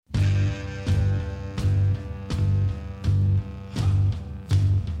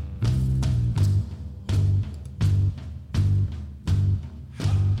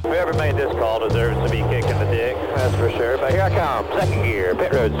Whoever made this call deserves to be kicked in the dick, that's for sure. But here I come, second gear,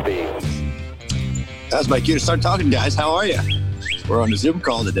 pit road speed. That's my cue to start talking, guys. How are you? We're on a Zoom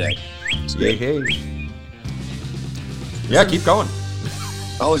call today. Hey. Yeah, keep going.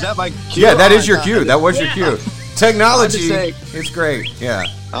 Oh, is that my cue? Yeah, that is your cue. That was your cue. Technology, it's great. Yeah.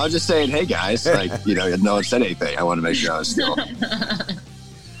 I was just saying, hey, guys. Like, no one said anything. I want to make sure I was still.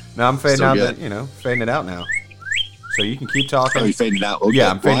 No, I'm fading Still out. good. Fading it out now. So you can keep talking. Oh, you fading out? Okay. Yeah,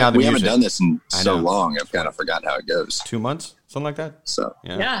 I'm fading out the We music. haven't done this in so long. I've kind of forgotten how it goes. 2 months, something like that. So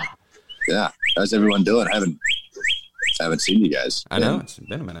Yeah. How's everyone doing? I haven't seen you guys. I know it's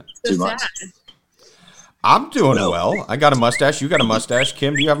been a minute. So 2 months. sad. I'm doing well. I got a mustache. You got a mustache.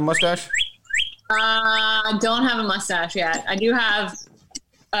 Kim, do you have a mustache? I don't have a mustache yet. I do have.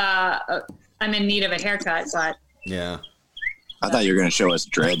 I'm in need of a haircut, but Yeah. I thought you were going to show us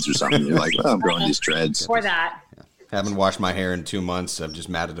dreads or something. You're like, I'm growing these dreads. for that, Haven't washed my hair in 2 months. I've just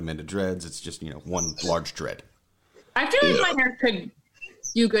matted them into dreads. It's just, one large dread. I feel like my hair could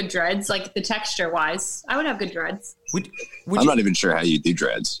do good dreads, like the texture wise. I would have good dreads. I'm not even sure how you do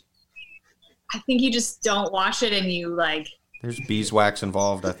dreads. I think you just don't wash it and you like. There's beeswax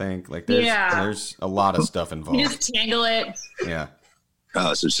involved, I think. Like there's a lot of stuff involved. You just tangle it. Yeah.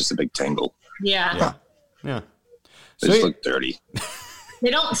 Oh, so it's just a big tangle. Yeah. Yeah. They just look dirty. They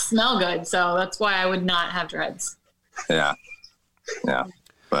don't smell good, so that's why I would not have dreads. Yeah.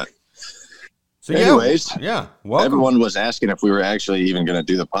 But So anyways, welcome. everyone was asking if we were actually even going to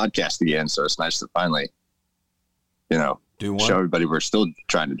do the podcast again. So it's nice to finally, Do one. show everybody we're still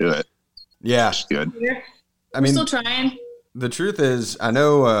trying to do it. Yeah. Which is good. I'm still trying. The truth is, I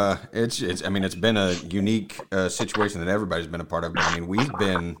know it's been a unique situation that everybody's been a part of. I mean, we've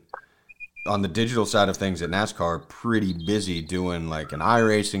been on the digital side of things at NASCAR pretty busy doing like an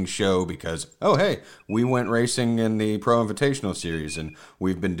iRacing show because, we went racing in the Pro Invitational Series and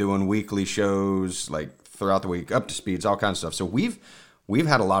we've been doing weekly shows like throughout the week, up to speeds, all kinds of stuff. So we've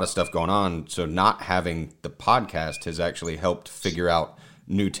had a lot of stuff going on. So not having the podcast has actually helped figure out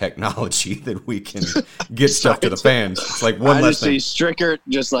new technology that we can get stuff to the fans. It's like one less thing. I just see Stricker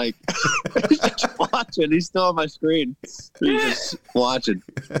just like just watching. He's still on my screen. He's just watching.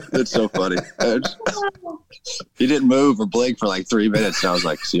 It's so funny. He didn't move or blink for like 3 minutes. And I was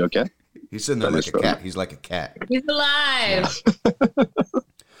like, is he okay? He's sitting there like a cat. He's like a cat. He's alive.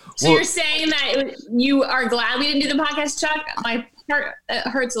 So you're saying that you are glad we didn't do the podcast, Chuck? My heart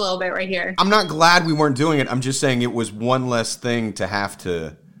hurts a little bit right here. I'm not glad we weren't doing it. I'm just saying it was one less thing to have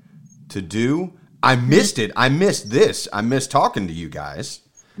to do. I missed it. I missed this. I missed talking to you guys.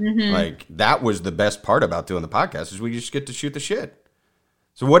 Mm-hmm. Like that was the best part about doing the podcast is we just get to shoot the shit.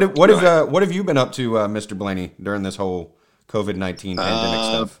 So what have you been up to, Mr. Blaney, during this whole COVID-19 pandemic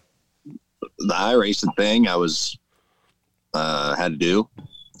stuff? The iRacing thing I was had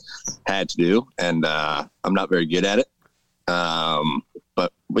to do, and I'm not very good at it.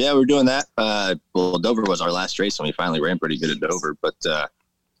 But yeah, we're doing that. Dover was our last race, and we finally ran pretty good at Dover. But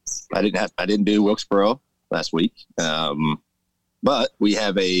I didn't do Wilkesboro last week. But we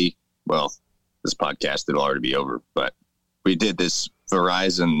have this podcast it'll already be over. But we did this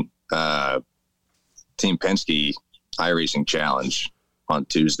Verizon Team Penske iRacing Challenge on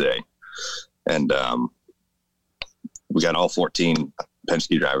Tuesday, and we got all 14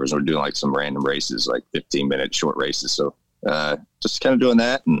 Penske drivers. We're doing like some random races, like 15-minute short races. So just kind of doing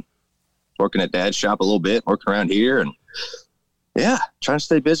that and working at Dad's shop a little bit, working around here, and trying to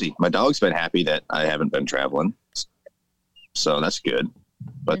stay busy. My dog's been happy that I haven't been traveling, so that's good.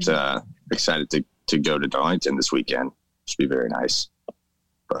 But excited to go to Darlington this weekend. Should be very nice.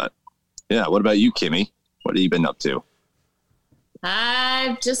 But what about you, Kimmy? What have you been up to?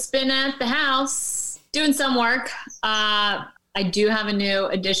 I've just been at the house doing some work. I do have a new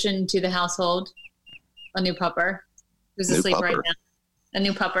addition to the household, a new pupper who's asleep right now. A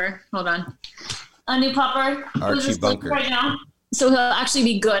new pupper. Hold on. A new pupper who's asleep right now. So he'll actually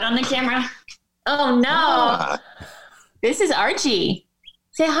be good on the camera. Oh, no. This is Archie.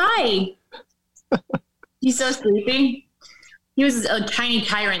 Say hi. He's so sleepy. He was a tiny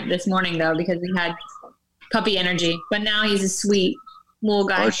tyrant this morning, though, because we had puppy energy. But now he's a sweet little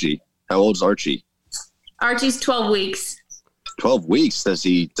guy. Archie. How old's Archie? Archie's 12 weeks. 12 weeks. Does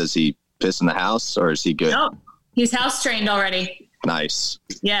he piss in the house, or is he good? No, he's house trained already. Nice.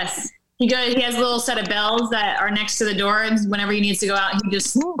 Yes. He has a little set of bells that are next to the door, and whenever he needs to go out, he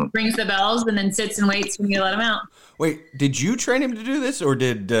just rings the bells and then sits and waits when you let him out. Wait, did you train him to do this, or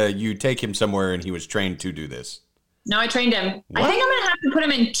did you take him somewhere and he was trained to do this? No, I trained him. What? I think I'm going to have to put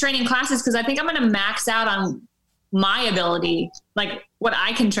him in training classes because I think I'm going to max out on my ability, like what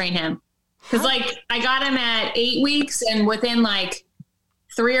I can train him. Because I got him at 8 weeks, and within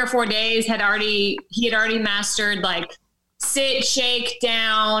 3 or 4 days he had already mastered like sit, shake,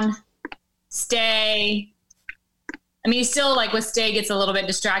 down, stay. I mean, he still like with stay gets a little bit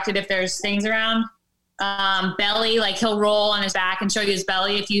distracted if there's things around. Belly, like he'll roll on his back and show you his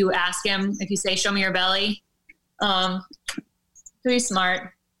belly if you ask him, if you say, show me your belly. So he's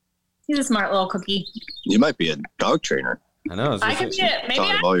smart. He's a smart little cookie. You might be a dog trainer. I know. I could be it. Maybe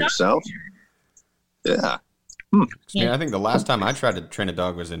Talking about yourself. Yeah. Yeah, I think the last time I tried to train a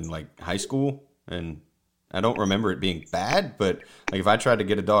dog was in like high school, and I don't remember it being bad, but like if I tried to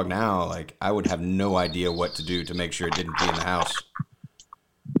get a dog now, like I would have no idea what to do to make sure it didn't pee in the house.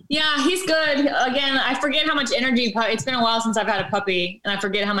 Yeah, he's good. Again, I forget how much energy. It's been a while since I've had a puppy, and I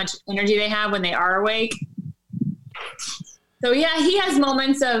forget how much energy they have when they are awake. So yeah, he has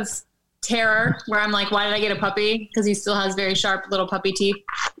moments of terror where I'm like, why did I get a puppy? Because he still has very sharp little puppy teeth.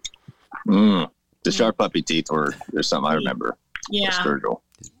 The sharp puppy teeth there's something I remember. Yeah. Sturgill.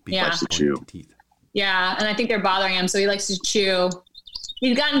 He likes to chew. Yeah, and I think they're bothering him, so he likes to chew.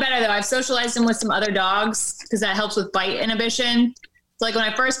 He's gotten better, though. I've socialized him with some other dogs because that helps with bite inhibition. So, like, when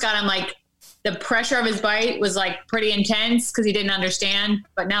I first got him, like, the pressure of his bite was, like, pretty intense because he didn't understand.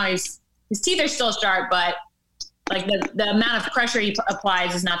 But now his teeth are still sharp, but, like, the amount of pressure he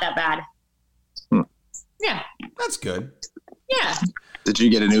applies is not that bad. Yeah. That's good. Yeah. Did you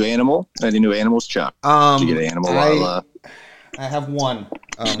get a new animal? Any new animals, Chuck? Did you get an animal while... I have one.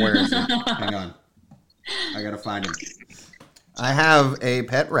 Where is he? Hang on. I got to find him. I have a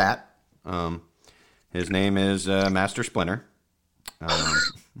pet rat. His name is Master Splinter.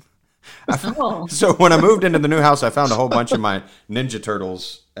 So when I moved into the new house, I found a whole bunch of my Ninja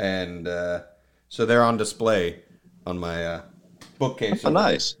Turtles, and so they're on display on my bookcase. Oh,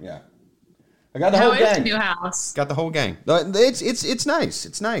 nice. Yeah. I got the whole gang. How is the new house? Got the whole gang. It's nice.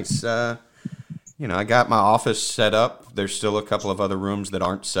 It's nice. You know, I got my office set up. There's still a couple of other rooms that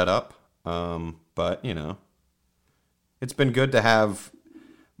aren't set up. But, you know, it's been good to have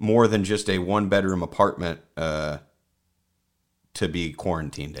more than just a one-bedroom apartment to be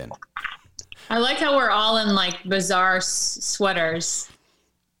quarantined in. I like how we're all in, like, bizarre sweaters.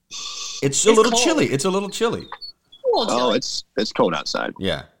 It's a little cold. chilly. It's a little chilly. Oh, it's cold outside.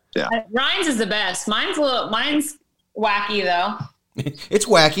 Yeah. Yeah. Ryan's is the best. Mine's wacky, though. It's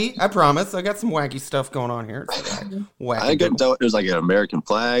wacky, I promise. I got some wacky stuff going on here. It's wacky. I couldn't tell it was like an American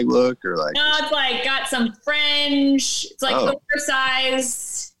flag look or like. No, it's like got some fringe. It's like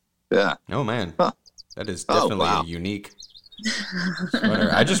oversized. Yeah. Oh man, that is Oh, definitely wow. a unique sweater.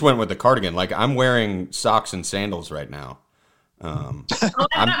 I just went with the cardigan. Like I'm wearing socks and sandals right now. I've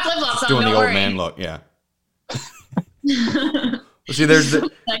got flip-flops on, doing the don't old worry. man look. Yeah. Well, see, there's the.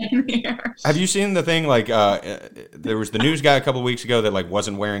 Have you seen the thing like there was the news guy a couple of weeks ago that like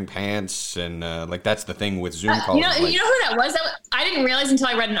wasn't wearing pants and like that's the thing with Zoom calls. You know who that was? I didn't realize until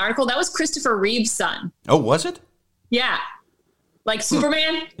I read an article. That was Christopher Reeve's son. Oh, was it? Yeah, like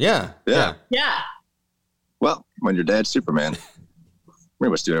Superman. Yeah. Yeah. Yeah. Well, when your dad's Superman,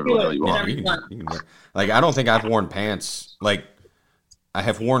 pretty much do whatever the hell you want. You can like I don't think I've worn pants. Like I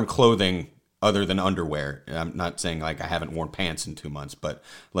have worn clothing other than underwear. I'm not saying like I haven't worn pants in 2 months, but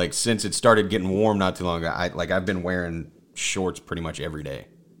like since it started getting warm not too long ago, I've been wearing shorts pretty much every day,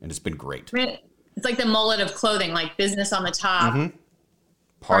 and it's been great. It's like the mullet of clothing, like business on the top,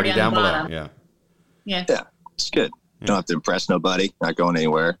 Party down below. bottom. Yeah. Yeah. Yeah, it's good. You don't have to impress nobody. Not going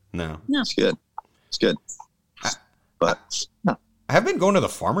anywhere. No. It's good. It's good. But no. I have been going to the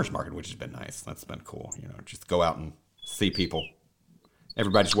farmer's market, which has been nice. That's been cool. You know, just go out and see people.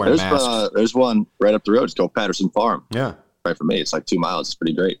 Everybody's wearing masks. There's one right up the road. It's called Patterson Farm. Yeah. Right from me. It's like 2 miles. It's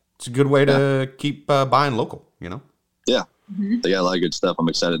pretty great. It's a good way to keep buying local, you know? Yeah. They got a lot of good stuff. I'm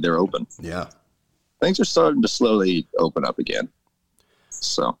excited they're open. Yeah. Things are starting to slowly open up again.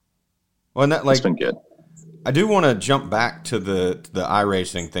 So, well, and that, like, it's been good. I do want to jump back to the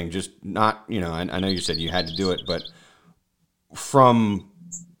iRacing thing. Just not, you know, I know you said you had to do it, but from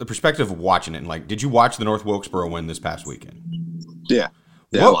the perspective of watching it, and like, did you watch the North Wilkesboro win this past weekend? Yeah.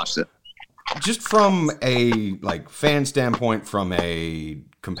 Yeah, I watched it. Just from a like fan standpoint, from a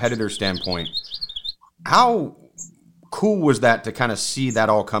competitor standpoint, how cool was that to kind of see that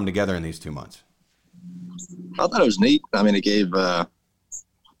all come together in these 2 months? I thought it was neat. I mean, it gave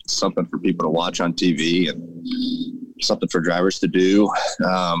something for people to watch on TV and something for drivers to do.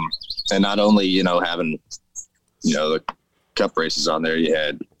 And not only, you know, having, you know, the cup races on there, you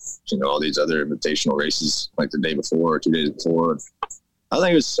had, you know, all these other invitational races like the day before or 2 days before. I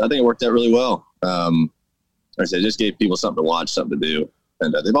think it worked out really well. Like I said, it just gave people something to watch, something to do.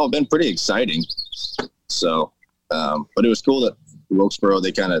 And they've all been pretty exciting. So, but it was cool that Wilkesboro,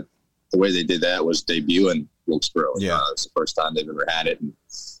 the way they did that was debuting Wilkesboro. Yeah. It's the first time they've ever had it. And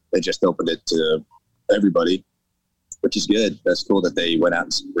they just opened it to everybody, which is good. That's cool that they went out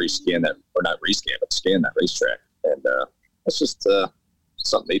and scan that racetrack. And that's just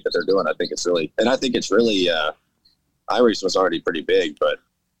something neat that they're doing. I think it's really iRace was already pretty big, but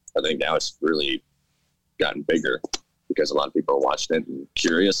I think now it's really gotten bigger because a lot of people are watching it and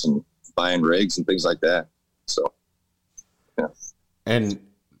curious and buying rigs and things like that. So, yeah. And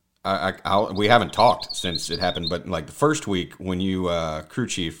we haven't talked since it happened, but like the first week when you crew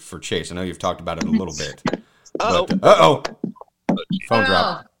chief for Chase, I know you've talked about it a little bit. Uh-oh. Phone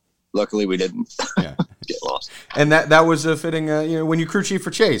drop. Luckily we didn't get lost. And that was a fitting, when you crew chief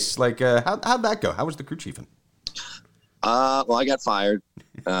for Chase, like how'd that go? How was the crew chiefing? Well, I got fired.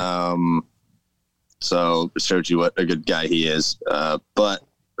 So it showed you what a good guy he is. I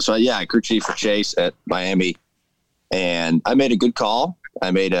crew chief for Chase at Miami, and I made a good call. I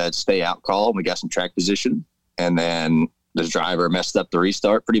made a stay out call, and we got some track position. And then the driver messed up the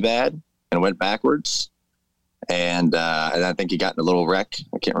restart pretty bad and went backwards. And I think he got in a little wreck.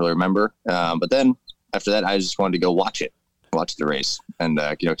 I can't really remember. But then after that, I just wanted to go watch the race. And,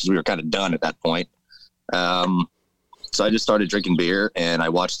 because we were kind of done at that point. So I just started drinking beer and I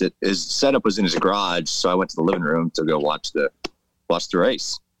watched it. His setup was in his garage. So I went to the living room to go watch the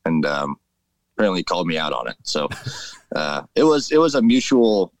race. And apparently he called me out on it. So it was a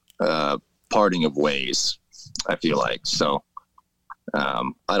mutual parting of ways, I feel like. So I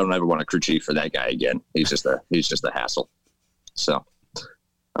don't ever want to crew chief for that guy again. He's just a hassle. So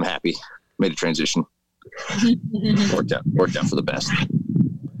I'm happy. Made a transition. Worked out for the best.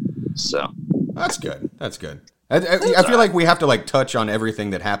 So that's good. I feel like we have to like touch on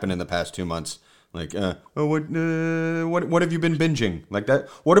everything that happened in the past 2 months. Like, what have you been binging? Like that.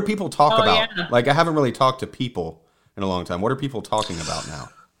 What do people talk about? Yeah. Like, I haven't really talked to people in a long time. What are people talking about now?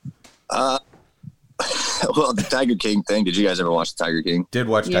 Well, the Tiger King thing. Did you guys ever watch the Tiger King? Did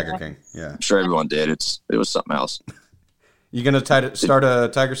watch Tiger King. Yeah. I'm sure everyone did. It was something else. You going to start a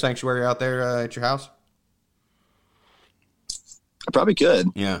tiger sanctuary out there at your house? I probably could.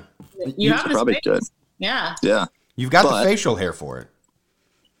 Yeah. You probably could. Yeah. Yeah. You've got the facial hair for it.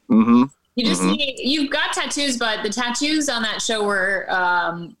 Mm-hmm. You just need, you've got tattoos, but the tattoos on that show were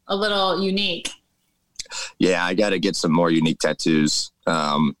a little unique. Yeah, I got to get some more unique tattoos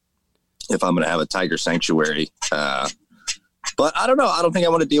if I'm going to have a tiger sanctuary. But I don't know. I don't think I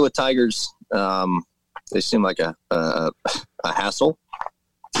want to deal with tigers. They seem like a hassle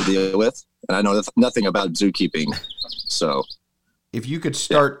to deal with. And I know nothing about zookeeping. So if you could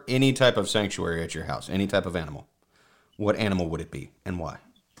start any type of sanctuary at your house, any type of animal, what animal would it be and why?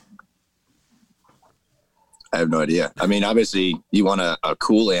 I have no idea. I mean, obviously you want a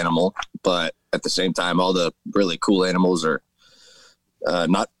cool animal, but at the same time, all the really cool animals are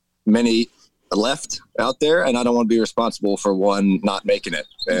not many left out there, and I don't want to be responsible for one not making it.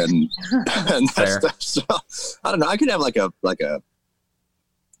 And that stuff. So I don't know. I could have like a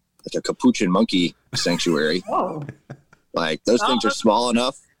capuchin monkey sanctuary. Oh. Like those things are small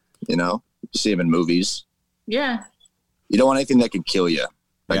enough, you see them in movies. Yeah. You don't want anything that could kill you.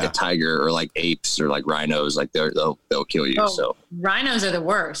 Like a tiger or like apes or like rhinos, like they'll kill you. So rhinos are the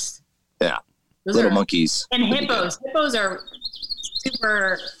worst. Yeah, those little monkeys and hippos. Hippos are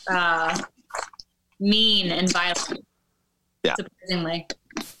super mean and violent. Yeah, surprisingly.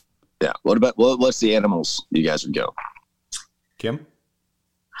 Yeah. What's the animals you guys would go? Kim?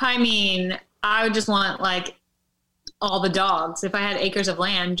 I mean, I would just want like all the dogs. If I had acres of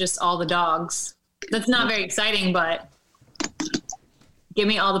land, just all the dogs. That's not very exciting, but. Give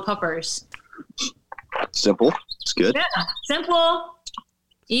me all the puppers. Simple. It's good. Yeah. Simple.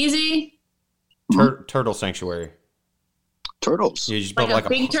 Easy. Turtle sanctuary. Turtles. You just like build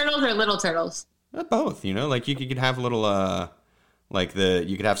big turtles or little turtles? Both, like you could have little,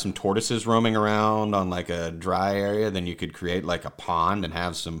 you could have some tortoises roaming around on like a dry area. Then you could create like a pond and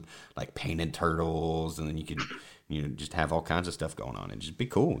have some like painted turtles. And then you could, just have all kinds of stuff going on. It'd just be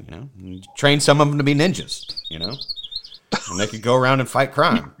cool, And train some of them to be ninjas, And they could go around and fight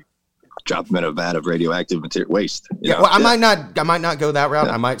crime. Drop them in a vat of radioactive waste. Well, I might not go that route.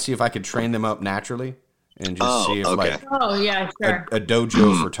 Yeah. I might see if I could train them up naturally and just see if sure. a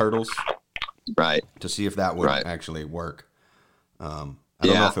dojo for turtles. Right. To see if that would actually work. I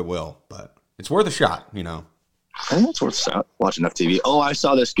don't know if it will, but it's worth a shot, I think it's worth a shot. Watch enough TV. Oh, I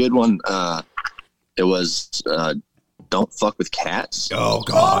saw this good one. It was Don't Fuck with Cats. Oh,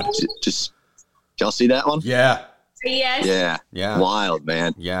 God. Did y'all see that one? Yeah. Yes. Yeah. Wild,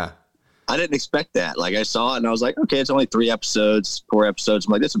 man. Yeah. I didn't expect that. Like, I saw it and I was like, okay, it's only 4 episodes.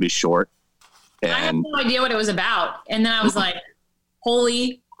 I'm like, this will be short. And I had no idea what it was about. And then I was like,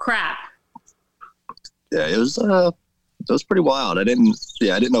 holy crap. Yeah, it was a So it was pretty wild. I didn't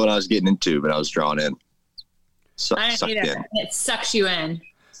know what I was getting into, but I was drawn in. I didn't either. It sucks you in.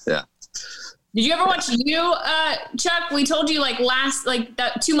 Yeah. Did you ever watch You, Chuck? We told you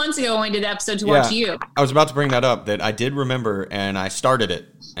 2 months ago when we did the episode to watch You. I was about to bring that up, that I did remember, and I started it,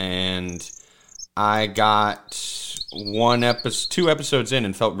 and I got 2 episodes in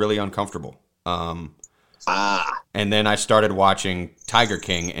and felt really uncomfortable. And then I started watching Tiger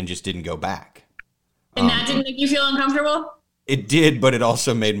King and just didn't go back. And that didn't make you feel uncomfortable? It did, but it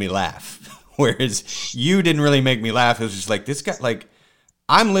also made me laugh. Whereas You didn't really make me laugh. It was just like, this guy,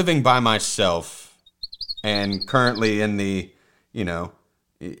 I'm living by myself, and currently in the,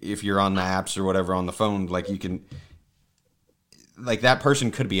 if you're on the apps or whatever on the phone, you can, that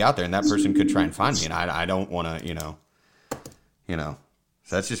person could be out there and that person could try and find me, and I don't want to, so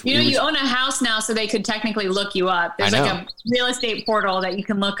that's just, you own a house now, so they could technically look you up. There's a real estate portal that you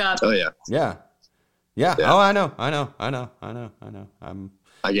can look up. Oh yeah. Yeah. Oh, I know.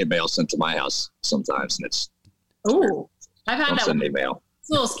 I get mail sent to my house sometimes, and it's. Ooh, I've had don't that. Send me mail. It's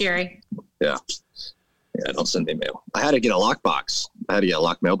a little scary. Yeah, don't send me mail. I had to get a lockbox. I had to get a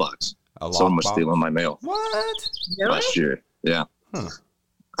locked mailbox. Someone was stealing my mail. What? Really? Last year, yeah. Huh.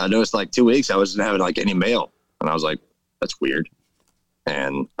 I noticed 2 weeks I wasn't having any mail, and I was like, "That's weird."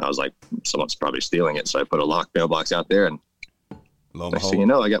 And I was like, "Someone's probably stealing it." So I put a locked mailbox out there, and next thing you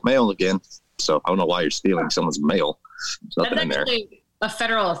know, I got mail again. So I don't know why you're stealing someone's mail. There's nothing in there. That's actually a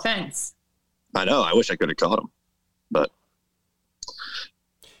federal offense. I know. I wish I could have caught him, but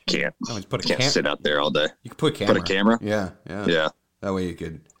can't. Can't sit out there all day. You could put a camera. Yeah. That way you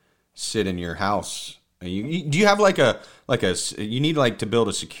could sit in your house. Do you have you need to build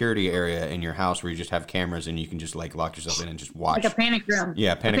a security area in your house where you just have cameras and you can just lock yourself in and just watch? Like a panic room.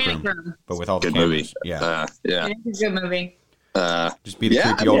 Yeah, panic room. But with all the good cameras. Movie. Yeah. Yeah. It's a good movie. Just be the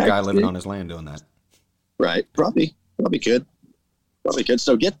creepy old guy living on his land doing that. Right. Probably could.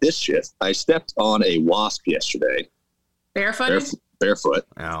 So get this shit. I stepped on a wasp yesterday. Barefoot.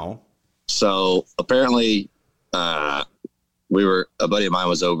 Ow. So apparently, a buddy of mine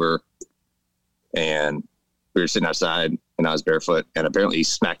was over, and we were sitting outside, and I was barefoot, and apparently he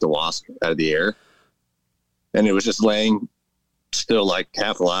smacked a wasp out of the air, and it was just laying still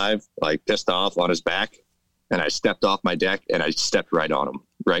half alive, pissed off on his back, and I stepped off my deck, and I stepped right on him,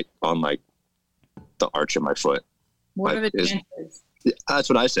 right on the arch of my foot. What are the chances? That's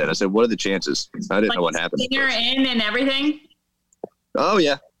what I said. I said, what are the chances? I didn't know what happened. Stinger in and everything? Oh,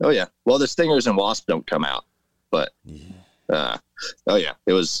 yeah. Well, the stingers and wasps don't come out. But, it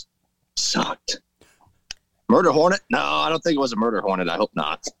was sucked. Murder hornet? No, I don't think it was a murder hornet. I hope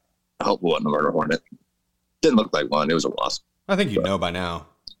not. I hope it wasn't a murder hornet. Didn't look like one. It was a wasp. I think you know by now.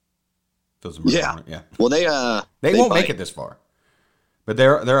 If it was a murder hornet. Yeah. Well, they won't bite. make it this far. But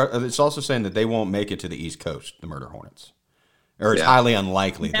it's also saying that they won't make it to the East Coast, the murder hornets. Or it's highly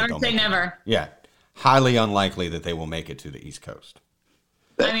unlikely. Never say never. Yeah. Highly unlikely that they will make it to the East Coast.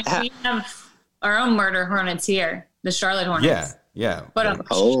 We have our own murder hornets here, the Charlotte Hornets. Yeah. But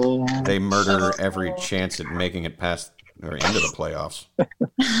they murder every chance at making it past or into the playoffs.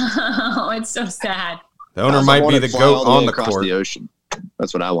 Oh, it's so sad. The owner might be the goat on the court. The ocean.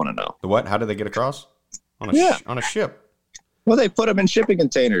 That's what I want to know. The what? How did they get across? On a ship. Well, they put them in shipping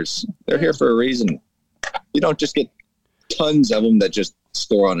containers. They're here for a reason. You don't just get tons of them that just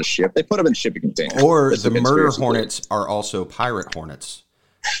store on a ship. They put them in shipping containers. Or the murder hornets are also pirate hornets,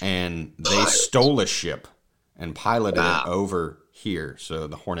 and they stole a ship and piloted it over here. So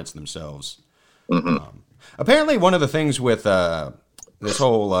the hornets themselves. Mm-hmm. Apparently, one of the things with this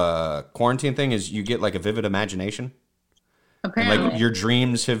whole quarantine thing is you get a vivid imagination. Apparently, and, your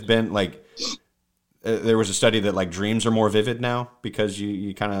dreams have been there was a study that dreams are more vivid now because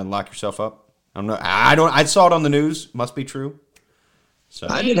you kind of lock yourself up. I don't know. I saw it on the news. Must be true. So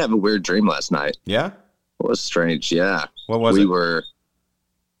I did have a weird dream last night. Yeah? It was strange. Yeah. What was it? We were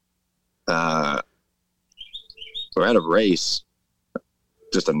at a race.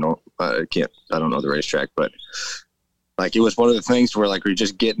 Just I don't know the racetrack, but it was one of the things where we're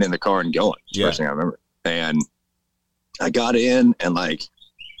just getting in the car and going. First thing I remember. And I got in and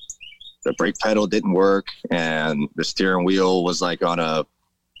the brake pedal didn't work and the steering wheel was on a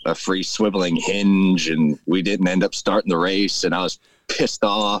free swiveling hinge, and we didn't end up starting the race, and I was pissed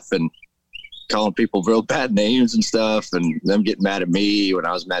off and calling people real bad names and stuff, and them getting mad at me when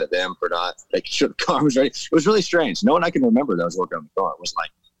I was mad at them for not making sure the car was ready. It was really strange. No one I can remember that was working on the car. It was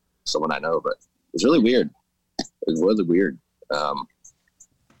someone I know, but it was really weird. It was really weird.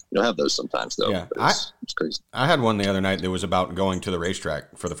 You'll have those sometimes, though. Yeah, it's crazy. I had one the other night that was about going to the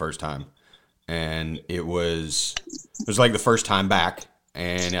racetrack for the first time, and it was the first time back.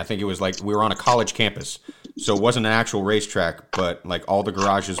 And I think it was we were on a college campus. So it wasn't an actual racetrack, but like all the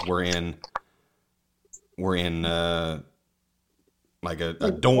garages were in like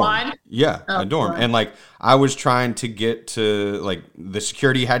a dorm. Quad? Yeah, Oh, a dorm. quad. And like I was trying to get to like the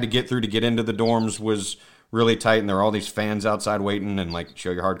security you had to get through to get into the dorms was really tight, and there were all these fans outside waiting and like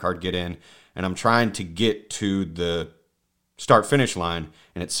show your hard card, get in. And I'm trying to get to the start finish line,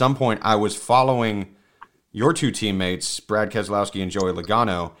 and at some point I was following your two teammates, Brad Keselowski and Joey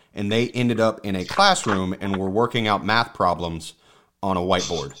Logano, and they ended up in a classroom and were working out math problems on a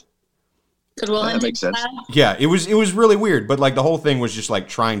whiteboard. Goodwill That Hunting makes sense. class? Yeah, it was really weird, but like the whole thing was just like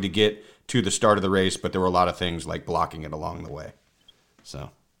trying to get to the start of the race, but there were a lot of things like blocking it along the way.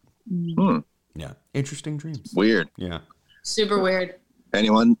 So, yeah, interesting dreams. Weird. Yeah. Super weird.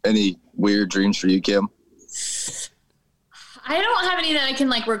 Any weird dreams for you, Kim? I don't have any that I can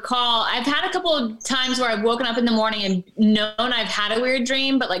like recall. I've had a couple of times where I've woken up in the morning and known I've had a weird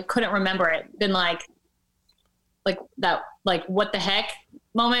dream, but like couldn't remember it. Been like that, like what the heck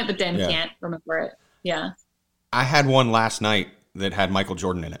moment, but then can't remember it. Yeah. I had one last night that had Michael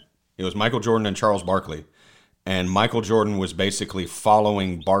Jordan in it. It was Michael Jordan and Charles Barkley. And Michael Jordan was basically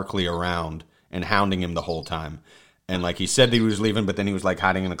following Barkley around and hounding him the whole time. And like he said that he was leaving, but then he was like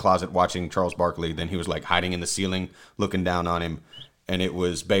hiding in the closet watching Charles Barkley. Then he was like hiding in the ceiling, looking down on him. And it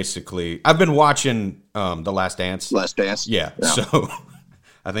was basically, I've been watching The Last Dance. Last Dance? Yeah. So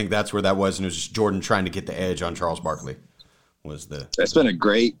I think that's where that was. And it was just Jordan trying to get the edge on Charles Barkley. It's been a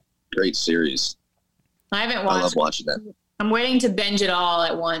great series. I haven't watched. I love watching that. I'm waiting to binge it all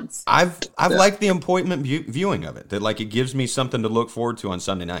at once. I've liked the appointment viewing of it. That like it gives me something to look forward to on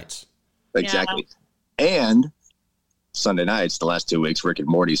Sunday nights. Exactly. And Sunday nights, the last 2 weeks, Rick and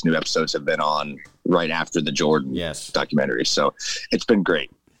Morty's new episodes have been on right after the Jordan documentary. So it's been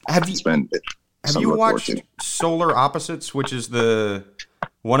great. Have you watched Solar Opposites, which is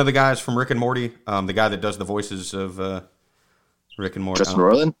one of the guys from Rick and Morty, the guy that does the voices of Rick and Morty? Justin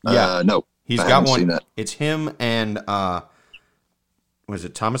Roiland? Yeah. No. He's got one. It's him and was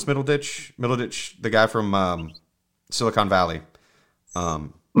it Thomas Middleditch, the guy from Silicon Valley.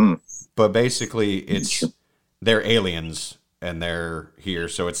 But basically they're aliens and they're here.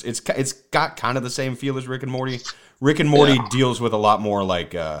 So it's got kind of the same feel as Rick and Morty. Rick and Morty deals with a lot more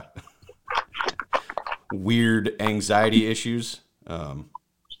like weird anxiety issues.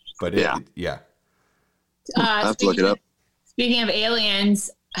 But yeah. I have to look it up. Speaking of aliens,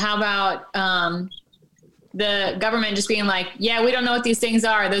 how about the government just being like, yeah, we don't know what these things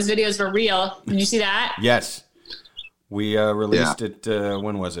are. Those videos were real. Did you see that? Yes. We released it,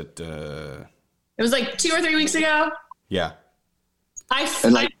 when was it? It was like 2 or 3 weeks ago. Yeah. I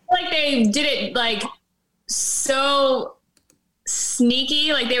feel like they did it like so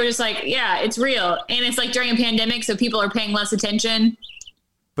sneaky. Like they were just like, yeah, it's real. And it's like during a pandemic, so people are paying less attention.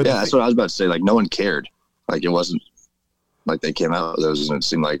 But yeah, that's what I was about to say. Like no one cared. Like it wasn't like they came out with those and it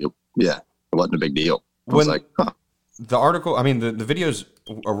seemed like, it wasn't a big deal. I was like, huh. The article, I mean, the videos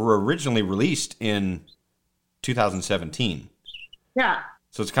were originally released in 2017. Yeah.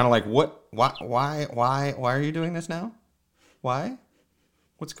 So it's kind of like, why are you doing this now? Why?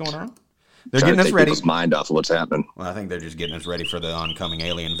 What's going on? They're getting us ready. People's mind off of what's happening. Well, I think they're just getting us ready for the oncoming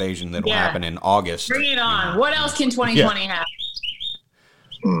alien invasion that will happen in August. Bring it on. What else can 2020 have?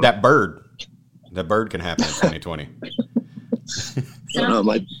 That bird can happen in 2020.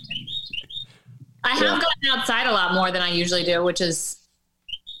 I have gotten outside a lot more than I usually do, which is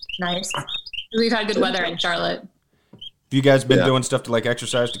nice. We've had good weather in Charlotte. Have you guys been doing stuff to like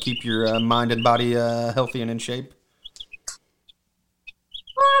exercise to keep your mind and body healthy and in shape?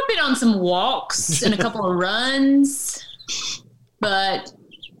 Well, I've been on some walks and a couple of runs, but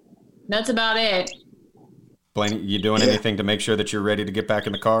that's about it. Blaney, you doing anything to make sure that you're ready to get back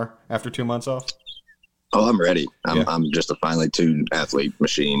in the car after 2 months off? Oh, I'm ready. I'm just a finely tuned athlete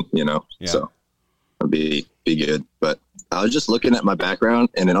machine, so I'll be good. But I was just looking at my background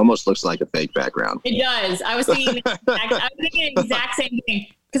and it almost looks like a fake background. It does. I was thinking the exact same thing.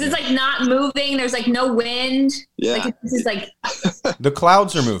 Because it's like not moving. There's like no wind. Yeah. Like this is like the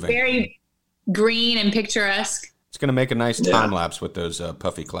clouds are moving. Very green and picturesque. It's going to make a nice time lapse with those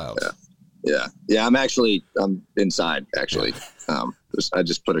puffy clouds. Yeah. I'm inside actually. I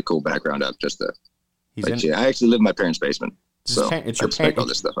just put a cool background up just to. I actually live in my parents' basement, so it's your all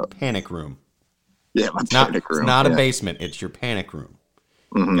this stuff up. Panic room. Yeah, my panic room. It's not a basement. It's your panic room.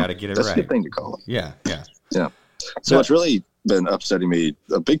 Mm-hmm. Got to get it That's right. That's a good thing to call it. Yeah. So what's really been upsetting me,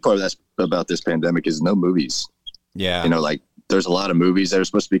 a big part of that about this pandemic is no movies. Yeah. Like there's a lot of movies that are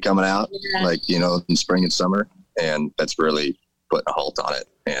supposed to be coming out, in spring and summer, and that's really putting a halt on it,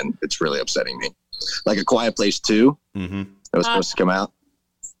 and it's really upsetting me. Like A Quiet Place 2, that was supposed to come out.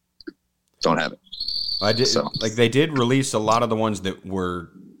 Don't have it. I did like they did release a lot of the ones that were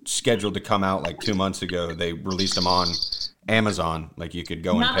scheduled to come out like 2 months ago. They released them on Amazon. Like you could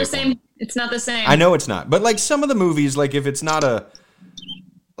go and pay for them. It's not the same. I know it's not, but like some of the movies, like if it's not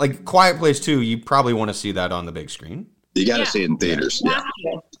like Quiet Place 2, you probably want to see that on the big screen. You got to see it in theaters.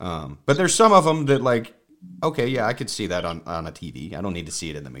 Yeah. But there's some of them that like, okay, yeah, I could see that on a TV. I don't need to see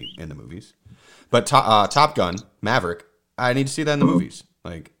it in the movives. But Top Gun, Maverick, I need to see that in the movies.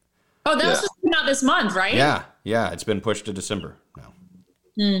 Like, that was supposed to come out this month, right? Yeah, it's been pushed to December now.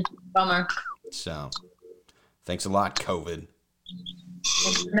 Bummer. So, thanks a lot, COVID.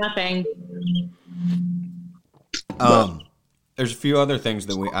 Nothing. There's a few other things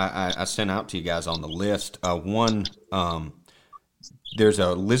that I sent out to you guys on the list. One, there's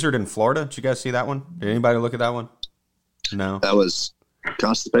a lizard in Florida. Did you guys see that one? Did anybody look at that one? No. That was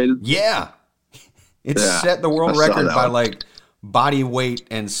constipated? Yeah. It set the world record by like body weight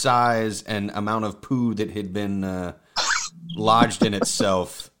and size and amount of poo that had been lodged in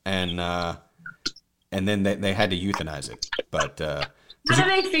itself, and then they had to euthanize it. But how did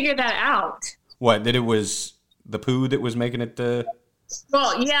they figure that out? What, that it was the poo that was making it?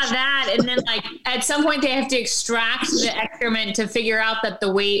 Well, yeah, that, and then like at some point they have to extract the excrement to figure out that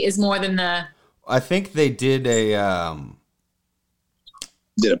the weight is more than the. I think they did a.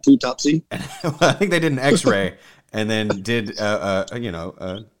 Did a pootopsy? I think they did an X-ray and then did a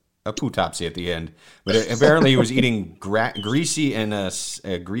pootopsy at the end. But apparently he was eating greasy and a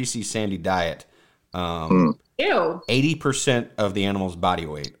greasy sandy diet. Ew. 80% of the animal's body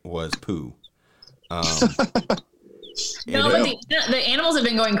weight was poo. But the animals have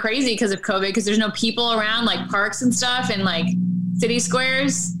been going crazy because of COVID, because there's no people around, like parks and stuff and like city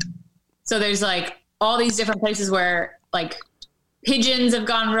squares. So there's like all these different places where like pigeons have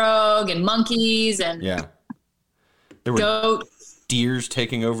gone rogue and monkeys and there were goats. Deers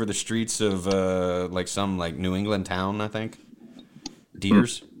taking over the streets of like some like New England town, I think. Deer.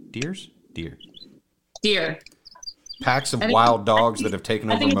 Packs of wild dogs that have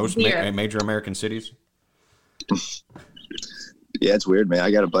taken over most major American cities. Yeah, it's weird, man.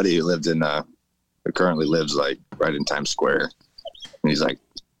 I got a buddy who currently lives like right in Times Square, and he's like,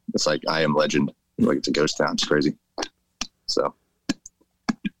 it's like I Am Legend. Like it's a ghost town. It's crazy. So.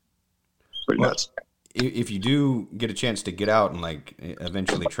 Pretty nuts. If you do get a chance to get out and like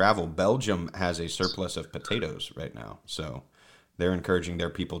eventually travel, Belgium has a surplus of potatoes right now, so they're encouraging their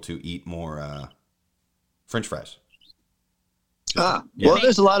people to eat more French fries. Well,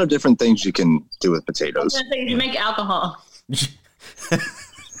 there's a lot of different things you can do with potatoes. You make alcohol.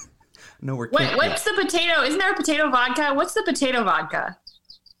 No, what's the potato? Isn't there a potato vodka? What's the potato vodka?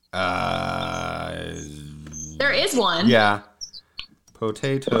 There is one. Yeah,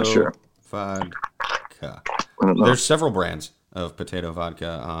 potato. Vodka. There's several brands of potato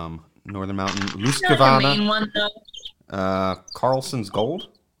vodka. Northern Mountain, Luscavana, the main one though. Carlson's Gold,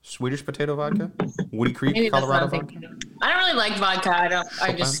 Swedish potato vodka, Woody Creek, Colorado vodka. I don't really like vodka.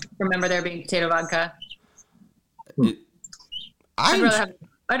 I just remember there being potato vodka. I'd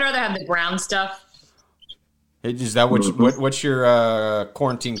rather have the brown stuff. Is that what's your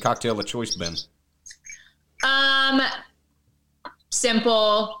quarantine cocktail of choice been?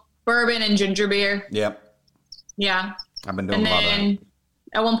 Simple. Bourbon and ginger beer. Yep. Yeah. I've been doing a lot of that.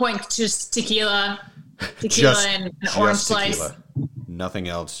 At one point, just tequila and an orange slice. Nothing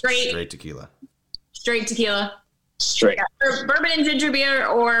else. Straight tequila. Straight tequila. Straight. Yeah. Bourbon and ginger beer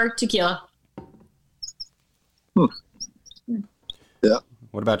or tequila. Yeah.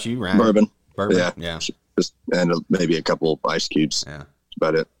 What about you, Ryan? Bourbon. Yeah. Just, and maybe a couple ice cubes. Yeah. That's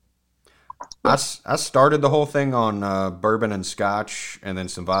about it. I started the whole thing on bourbon and scotch and then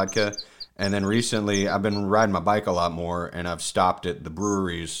some vodka. And then recently I've been riding my bike a lot more, and I've stopped at the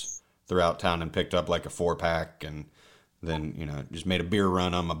breweries throughout town and picked up like a 4-pack, and then, just made a beer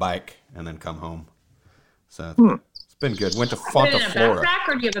run on my bike and then come home. So it's been good. Went to Fonta, Florida. In a backpack,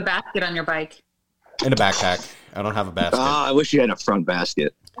 or do you have a basket on your bike? In a backpack. I don't have a basket. I wish you had a front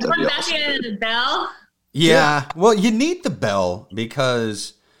basket. A front basket and a bell? Yeah. Well, you need the bell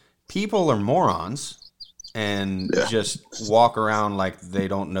because people are morons and just walk around like they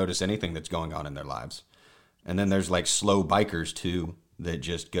don't notice anything that's going on in their lives. And then there's like slow bikers too that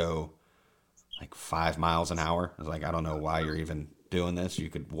just go like 5 miles an hour. It's like, I don't know why you're even doing this. You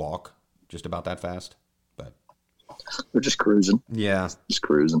could walk just about that fast, but they're just cruising. Yeah. Just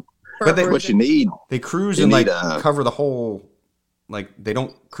cruising. But what you need. They cruise and like cover the whole, like they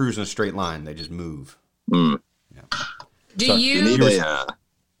don't cruise in a straight line. They just move. Yeah. You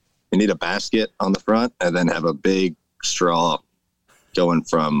need a basket on the front and then have a big straw going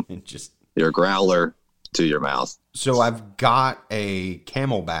from just your growler to your mouth. So I've got a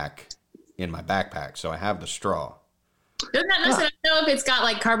Camelback in my backpack, so I have the straw. Doesn't that necessarily know if it's got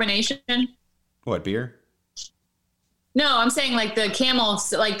like carbonation? What, beer? No, I'm saying like the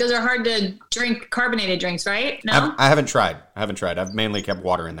Camels, like those are hard to drink carbonated drinks, right? No? I haven't tried. I've mainly kept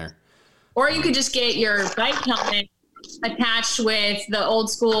water in there. Or you could just get your bike helmet attached with the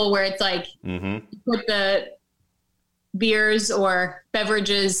old school where it's like you put the beers or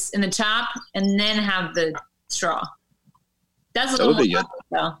beverages in the top and then have the straw. That's a That little would be more good.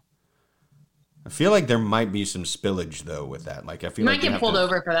 though. I feel like there might be some spillage though with that. Like I feel You like might get pulled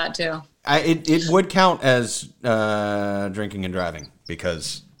over for that too. It would count as drinking and driving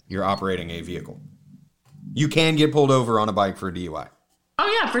because you're operating a vehicle. You can get pulled over on a bike for a DUI.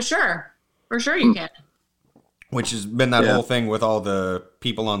 Oh yeah, for sure. For sure you can. Which has been that whole thing with all the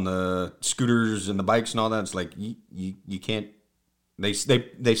people on the scooters and the bikes and all that. It's like you can't. They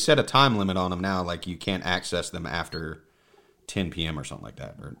set a time limit on them now. Like you can't access them after 10 p.m. or something like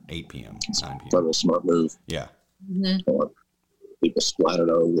that, or 8 p.m., 9 p.m. That was a smart move. Yeah. People splattered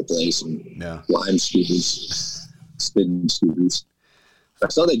all over the place and Yeah. lime scooters, spin scooters. I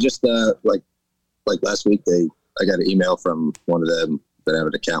saw they just like last week. I got an email from one of them that I have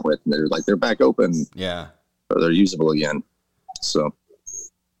an account with, and they're back open. Yeah. Or they're usable again. So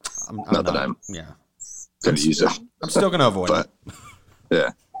I'm not that I'm yeah. going to use it. I'm still going to avoid But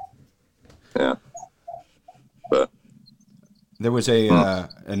it. yeah. But There was a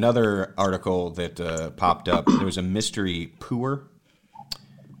another article that popped up. There was a mystery pooer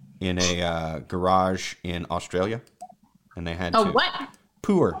in a garage in Australia, and they had what?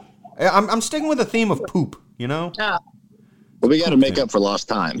 pooer. I'm sticking with the theme of poop. You know? Oh, well, we got to make up for lost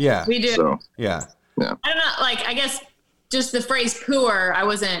time. Yeah. we do. So Yeah. I don't know. Like, I guess just the phrase "poor" I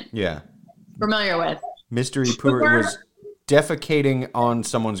wasn't Yeah. familiar with. Mystery pooer was defecating on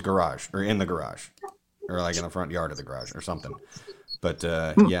someone's garage or in the garage or like in the front yard of the garage or something. But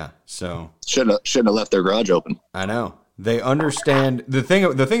yeah, so shouldn't have left their garage open. I know they understand the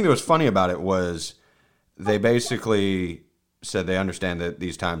thing. The thing that was funny about it was they basically said they understand that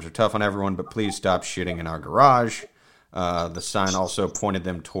these times are tough on everyone, but please stop shitting in our garage. The sign also pointed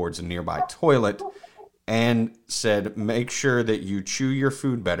them towards a nearby toilet and said, make sure that you chew your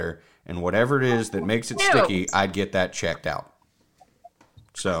food better, and whatever it is that makes it sticky, I'd get that checked out.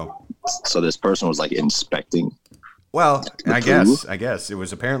 So this person was like inspecting. well, I guess it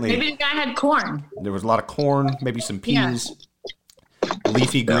was apparently Maybe the guy had corn. there was a lot of corn, maybe some peas,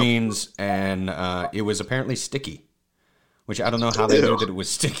 leafy greens, and it was apparently sticky, which I don't know how they knew that it was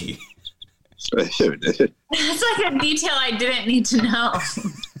sticky. That's like a detail I didn't need to know.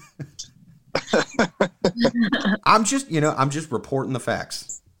 I'm just reporting the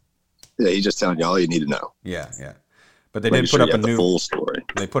facts. Yeah, he's just telling you all you need to know. Yeah. But they Make did sure put up you a have the new full story.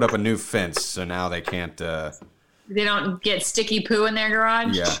 They put up a new fence, so now they can't. They don't get sticky poo in their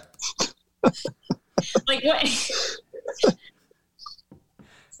garage. Yeah. Like what?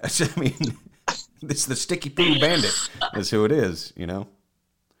 I mean, it's the sticky poo bandit. Is who it is. You know.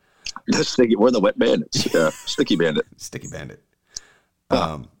 We're the wet bandits. Yeah, sticky bandit. Sticky bandit.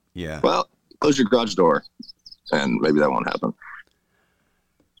 Yeah. Well, close your garage door, and maybe that won't happen.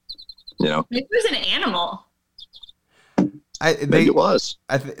 You know, Maybe it was an animal. maybe it was.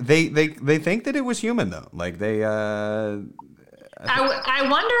 They think that it was human though. Like they. I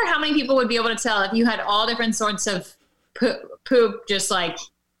wonder how many people would be able to tell if you had all different sorts of poop, just like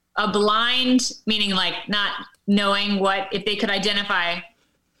a blind, meaning like not knowing if they could identify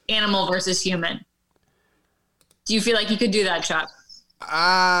animal versus human. Do you feel like you could do that, Chuck?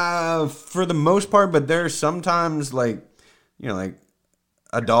 For the most part, but there's sometimes like like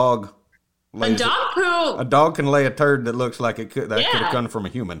a dog. A dog poo. A dog can lay a turd that looks like could have come from a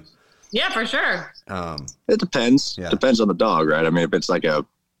human. Yeah, for sure. It depends. Yeah. Depends on the dog, right? I mean, if it's like a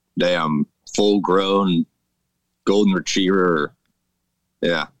damn full-grown golden retriever,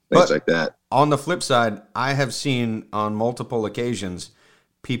 things like that. On the flip side, I have seen on multiple occasions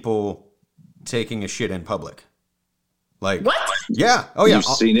people taking a shit in public. Like What? Yeah. Oh yeah. You've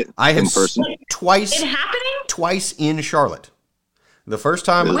seen it I have in person? twice. It happening? Twice in Charlotte. The first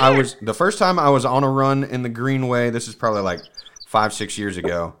time I was on a run in the Greenway. This is probably like 5-6 years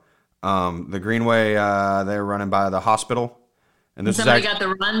ago. The Greenway, they were running by the hospital, and this Somebody is got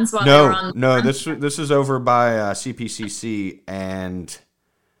the runs while they were on. No. This is over by CPCC, and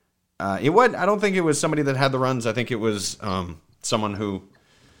it was. I don't think it was somebody that had the runs. I think it was someone who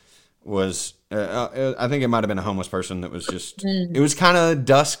was. I think it might have been a homeless person that was just. It was kind of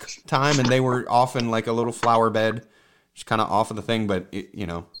dusk time, and they were off in like a little flower bed, just kind of off of the thing, but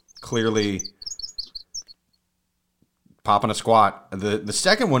clearly popping a squat. The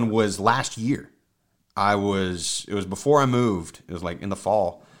second one was last year. It was before I moved. It was like in the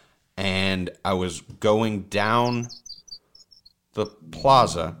fall, and I was going down the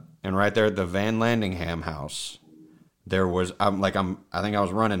plaza, and right there at the Van Landingham house, there was I think I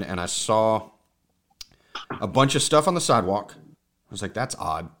was running, and I saw a bunch of stuff on the sidewalk. I was like, that's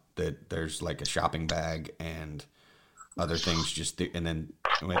odd that there's like a shopping bag and other things and then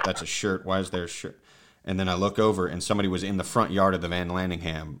wait, that's a shirt. Why is there a shirt? And then I look over, and somebody was in the front yard of the Van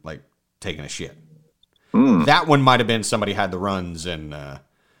Landingham, like taking a shit. That one might have been somebody had the runs, and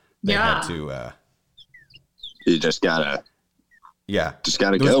they had to. You just gotta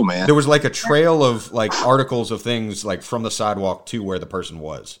go, go, man. There was like a trail of like articles of things like from the sidewalk to where the person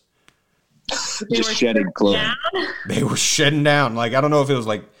was. Just shedding clothes. They were shedding down. Like, I don't know if it was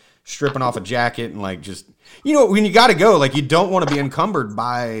like stripping off a jacket and like just, when you got to go, like you don't want to be encumbered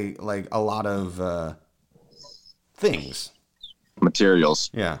by like a lot of things. Materials.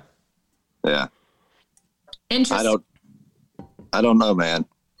 Yeah. Yeah. Interesting. I don't know, man.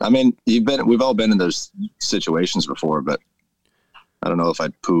 I mean, we've all been in those situations before, but I don't know if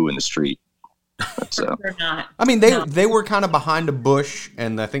I'd poo in the street. So. Not. I mean, they were kind of behind a bush,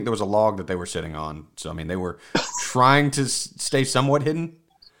 and I think there was a log that they were sitting on. So, I mean, they were trying to stay somewhat hidden.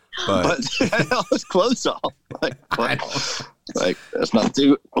 But all his clothes off. Like that's not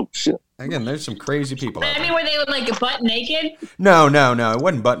too. Oh shit! Again, there's some crazy people. I mean, were they like butt naked? No, it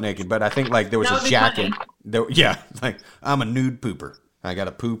wasn't butt naked. But I think like there was a jacket. Yeah, like I'm a nude pooper. I got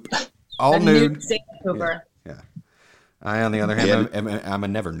to poop all nude. Pooper. Yeah. I, on the other hand, I'm a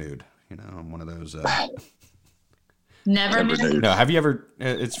never nude. I'm one of those. Never nude. No, have you ever?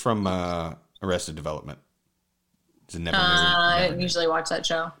 It's from Arrested Development. I didn't usually watch that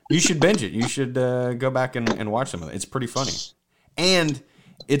show. You should binge it. You should go back and watch some of it. It's pretty funny. And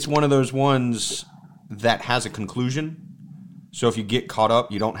it's one of those ones that has a conclusion. So if you get caught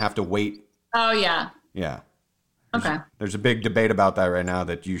up, you don't have to wait. Oh, yeah. Yeah. Okay. There's a big debate about that right now,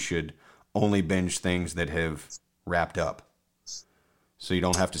 that you should only binge things that have wrapped up. So you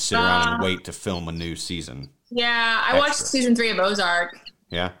don't have to sit around and wait to film a new season. Yeah, I watched season 3 of Ozark.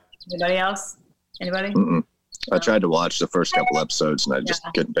 Yeah. Anybody else? Anybody? Mm-mm. I tried to watch the first couple episodes, and I just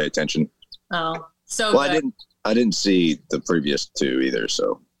couldn't pay attention. Oh, so good. I didn't see the previous 2 either,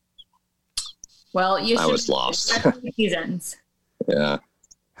 so. Well, I was lost. Seasons. Yeah.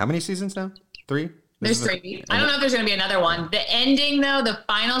 How many seasons now? 3? There's 3. I don't know if there's going to be another one. The ending, though, the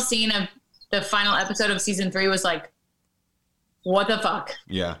final scene of the final episode of season 3 was like, what the fuck?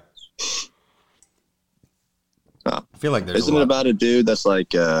 Yeah. I feel like there's Isn't it about a dude that's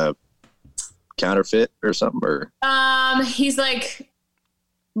like counterfeit or something? Or he's like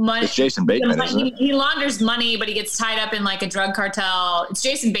money. It's Jason Bateman, isn't it? He launders money, but he gets tied up in like a drug cartel. It's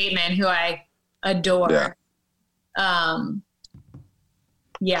Jason Bateman, who I adore.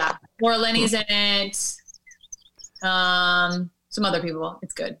 Yeah. Laura Linney's in it. Some other people.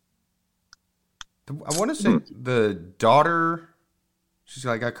 It's good. I want to say the daughter, she's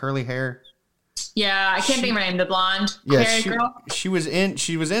like got curly hair. Yeah, I can't think of her name. The blonde haired girl. She was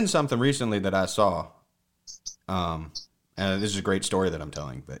in something recently that I saw. And this is a great story that I'm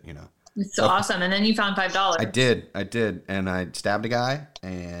telling, but it's awesome. And then you found $5. I did, and I stabbed a guy,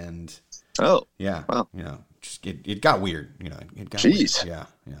 and wow. Just it got weird. It got Jeez. Weird.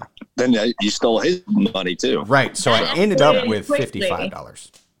 Yeah. Then you stole his money too, right? So I ended up with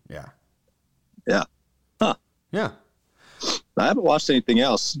 $55. Yeah. Yeah. Huh. Yeah. I haven't watched anything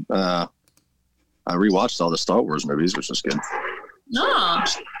else. I rewatched all the Star Wars movies, which was good. No.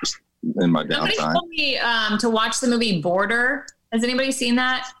 Just in my Somebody downtime. told me to watch the movie Border. Has anybody seen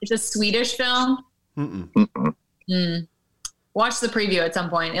that? It's a Swedish film. Watch the preview at some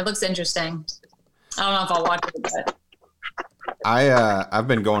point. It looks interesting. I don't know if I'll watch it, but I've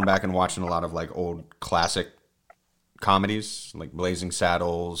been going back and watching a lot of like old classic comedies, like Blazing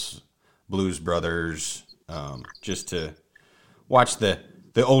Saddles, Blues Brothers, just to watch the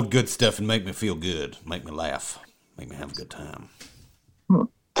old good stuff and make me feel good, make me laugh, make me have a good time.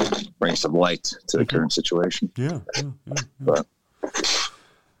 Bring some light to the current situation. Yeah. But,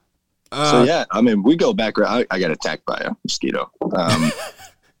 so yeah, I mean, we go back. I got attacked by a mosquito.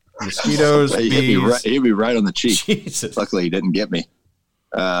 Mosquitoes, he hit me right on the cheek. Jesus. Luckily, he didn't get me.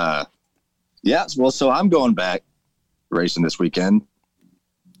 Yeah. Well, so I'm going back racing this weekend.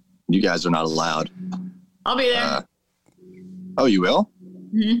 You guys are not allowed. I'll be there. Oh, you will?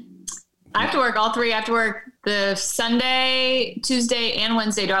 Mm-hmm. I have to work all 3. I have to work the Sunday, Tuesday, and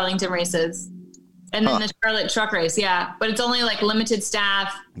Wednesday Darlington races. And then the Charlotte truck race. Yeah. But it's only like limited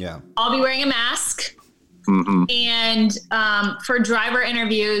staff. Yeah. I'll be wearing a mask. Mm-hmm. And for driver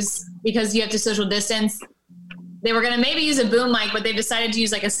interviews, because you have to social distance, they were going to maybe use a boom mic, but they decided to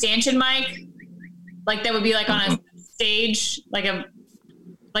use like a stanchion mic. Like that would be like on a stage, like a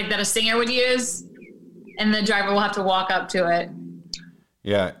like that a singer would use, and the driver will have to walk up to it.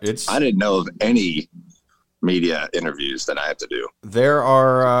 Yeah, I didn't know of any media interviews that I have to do. There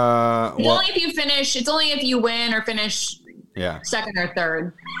are only if you finish. It's only if you win or finish. Yeah. Second or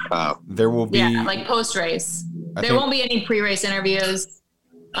third. There will be like post race. There won't be any pre-race interviews.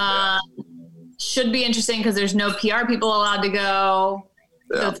 Should be interesting because there's no PR people allowed to go.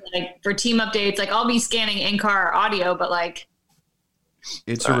 Yeah. So it's like for team updates, like I'll be scanning in-car audio, but like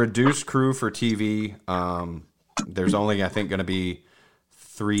it's a reduced crew for TV. There's only, I think, going to be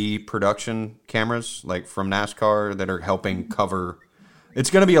 3 production cameras like from NASCAR that are helping cover. It's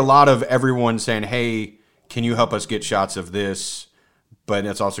going to be a lot of everyone saying, "Hey, can you help us get shots of this?" But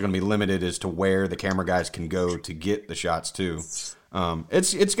it's also going to be limited as to where the camera guys can go to get the shots too.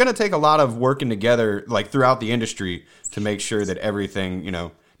 It's going to take a lot of working together, like throughout the industry, to make sure that everything,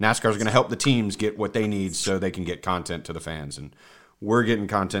 NASCAR is going to help the teams get what they need so they can get content to the fans, and we're getting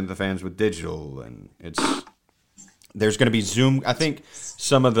content to the fans with digital, and there's going to be Zoom. I think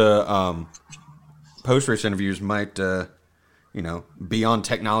some of the post race interviews might, be on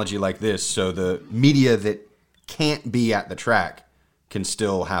technology like this, so the media that can't be at the track can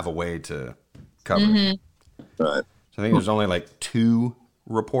still have a way to cover. Mm-hmm. Right. So I think there's only like 2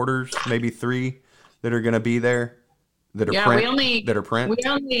 reporters, maybe 3, that are going to be there. That are print. We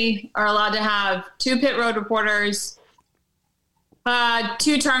only are allowed to have 2 pit road reporters,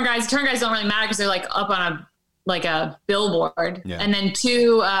 2 turn guys. Turn guys don't really matter because they're like up on a billboard, and then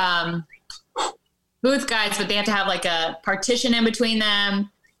 2 booth guys, but they have to have like a partition in between them,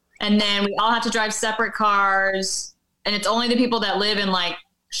 and then we all have to drive separate cars, and it's only the people that live in like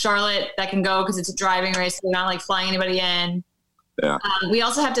Charlotte that can go because it's a driving race. So we're not like flying anybody in. Yeah. We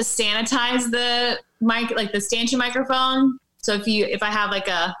also have to sanitize the mic, like the stanchion microphone. So if I have like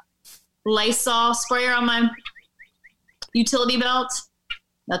a Lysol sprayer on my utility belt,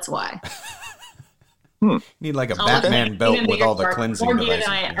 that's why. You need like a Batman belt with all the cleansing devices.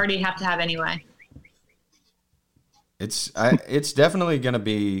 Than I already have to have anyway. It's definitely going to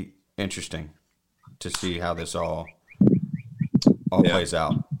be interesting to see how this all plays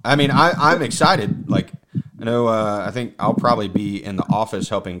out. I mean, I'm excited. Like, I know, I think I'll probably be in the office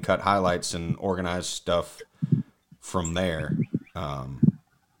helping cut highlights and organize stuff from there.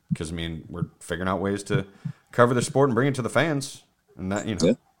 Because, I mean, we're figuring out ways to cover the sport and bring it to the fans. And that,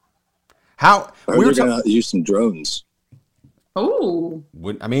 Yeah. How we were going to use some drones. Oh.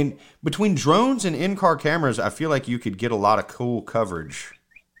 I mean, between drones and in-car cameras, I feel like you could get a lot of cool coverage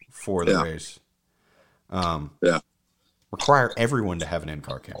for the race. Require everyone to have an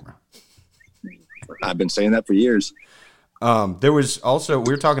in-car camera. I've been saying that for years. There was also,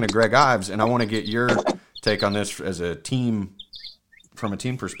 we were talking to Greg Ives, and I want to get your take on this as a team, from a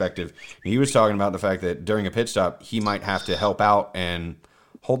team perspective. He was talking about the fact that during a pit stop, he might have to help out and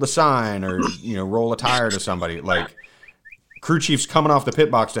hold a sign or, roll a tire to somebody. Like, crew chiefs coming off the pit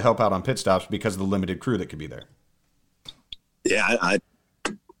box to help out on pit stops because of the limited crew that could be there. Yeah, I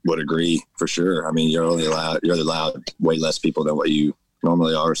would agree for sure. I mean, you're allowed way less people than what you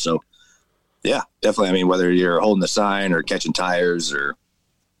normally are. So yeah, definitely. I mean, whether you're holding a sign or catching tires or,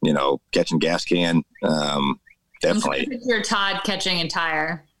 catching gas can, definitely. You're Todd catching a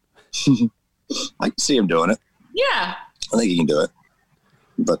tire. I can see him doing it. Yeah. I think he can do it.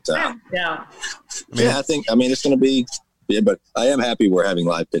 But yeah. I think it's going to be, but I am happy we're having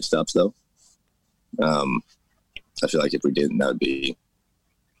live pit stops though. I feel like if we didn't, that would be.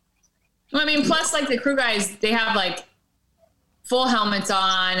 Well, I mean, plus like the crew guys, they have like full helmets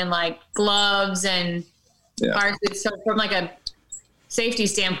on and like gloves and fire suits. So from like a safety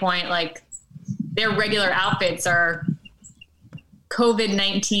standpoint, like their regular outfits are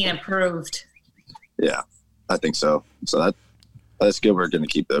COVID-19 approved. Yeah, I think so. So that's good. We're going to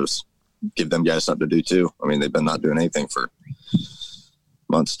keep those, give them guys something to do too. I mean, they've been not doing anything for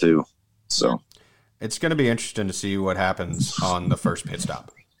months too. So it's going to be interesting to see what happens on the first pit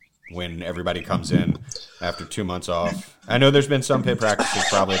stop when everybody comes in after 2 months off. I know there's been some pit practices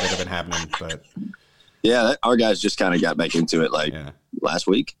probably that have been happening, but yeah, our guys just kind of got back into it last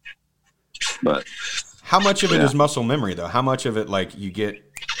week. But how much of it is muscle memory though? How much of it, like, you get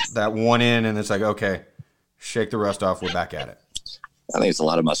that one in and it's like, okay, shake the rust off, we're back at it? I think it's a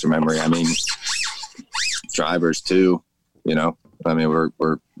lot of muscle memory. I mean, drivers too, I mean,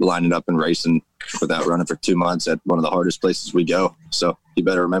 we're lining up and racing without running for 2 months at one of the hardest places we go. So you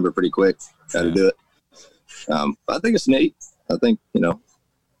better remember pretty quick how to do it. I think it's neat. I think, we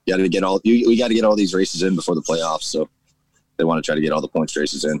got to get all these races in before the playoffs. So they want to try to get all the points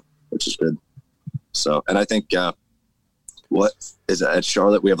races in, which is good. So, and I think, what is it at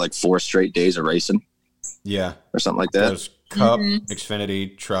Charlotte? We have like 4 straight days of racing. Yeah. Or something like that. Goes Cup,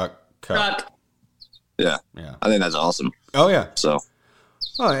 Xfinity, truck, Cup. Yeah. I think that's awesome. Oh yeah. So.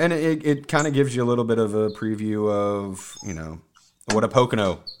 Oh, and it kind of gives you a little bit of a preview of, what a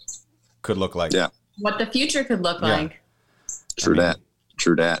Pocono could look like. Yeah. What the future could look like. True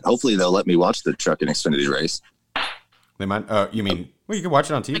that. Hopefully they'll let me watch the truck and Xfinity race. They might. You mean? Well, you can watch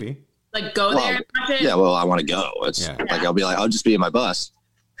it on TV. Like go there and watch it. Yeah. Well, I want to go. It's like I'll just be in my bus,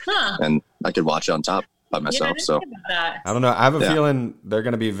 and I could watch it on top by myself. Yeah, so I don't know. I have a feeling they're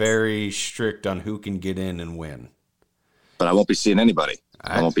going to be very strict on who can get in and when. But I won't be seeing anybody.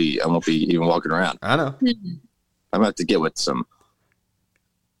 I won't be even walking around. I know. I'm gonna have to get with some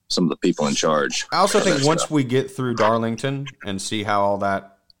of the people in charge. I also think once we get through Darlington and see how all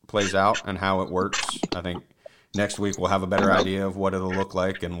that plays out and how it works, I think next week we'll have a better idea of what it'll look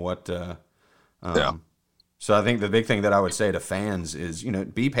like and what. So I think the big thing that I would say to fans is,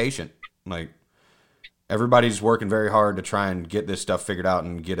 be patient. Like everybody's working very hard to try and get this stuff figured out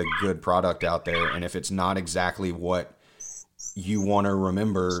and get a good product out there. And if it's not exactly what you want to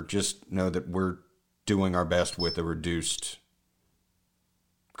remember, just know that we're doing our best with a reduced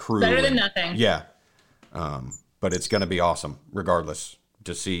crew. Better than nothing. Yeah. But it's going to be awesome regardless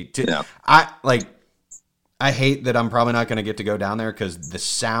to see. I hate that I'm probably not going to get to go down there because the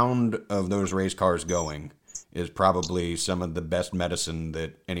sound of those race cars going is probably some of the best medicine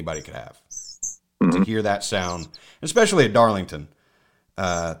that anybody could have. To hear that sound, especially at Darlington,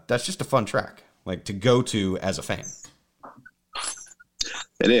 that's just a fun track, like to go to as a fan.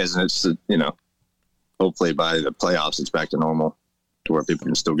 It is, and it's hopefully by the playoffs it's back to normal, to where people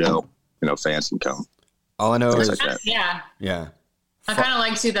can still go. Fans can come. All I know is yeah. I kind of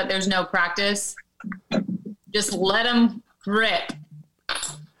like too that there's no practice. Just let them rip.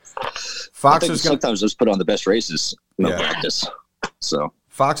 Fox is sometimes just put on the best races, practice. So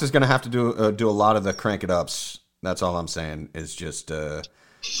Fox is going to have to do a lot of the crank it ups. That's all I'm saying is just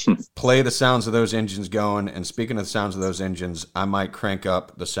play the sounds of those engines going. And speaking of the sounds of those engines, I might crank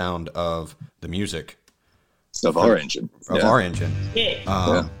up the sound of the music of our engine. Our engine.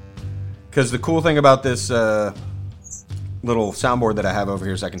 Yeah. Because the cool thing about this little soundboard that I have over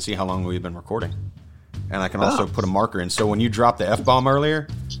here is I can see how long we've been recording. And I can also put a marker in. So when you dropped the F-bomb earlier,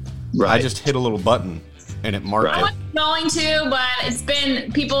 I just hit a little button and it marked it. I was going to, but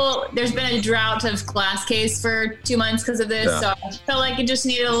there's been a drought of glass case for 2 months because of this. Yeah. So I felt like it just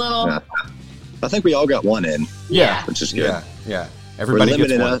needed a little. Yeah. I think we all got one in. Yeah. Which is good. Yeah. Everybody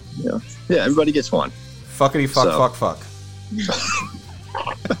gets one. Everybody gets one. Fuckity fuck.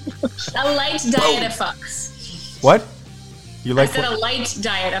 A light diet of fucks. What? I said a light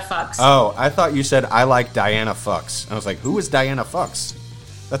diet of fucks. Oh, I thought you said I like Diana Fucks. I was like, who is Diana Fucks?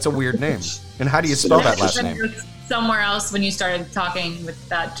 That's a weird name. And how do you spell that last name? Somewhere else when you started talking with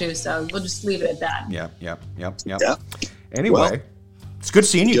that too, so we'll just leave it at that. Yeah. Anyway, it's good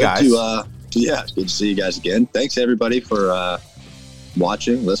seeing you guys. Good to see you guys again. Thanks everybody for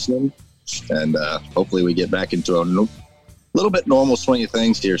watching, listening, and hopefully we get back into a little bit normal swing of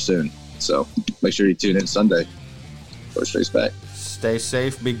things here soon. So make sure you tune in Sunday. First race back. Stay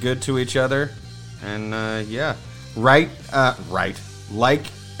safe, be good to each other, and like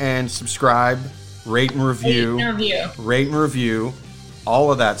and subscribe, rate and review,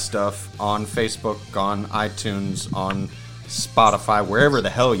 all of that stuff on Facebook, on iTunes, on Spotify, wherever the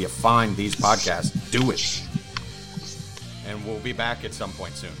hell you find these podcasts. Do it, and we'll be back at some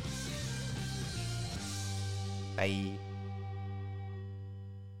point soon. Bye.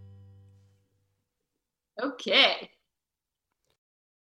 Okay.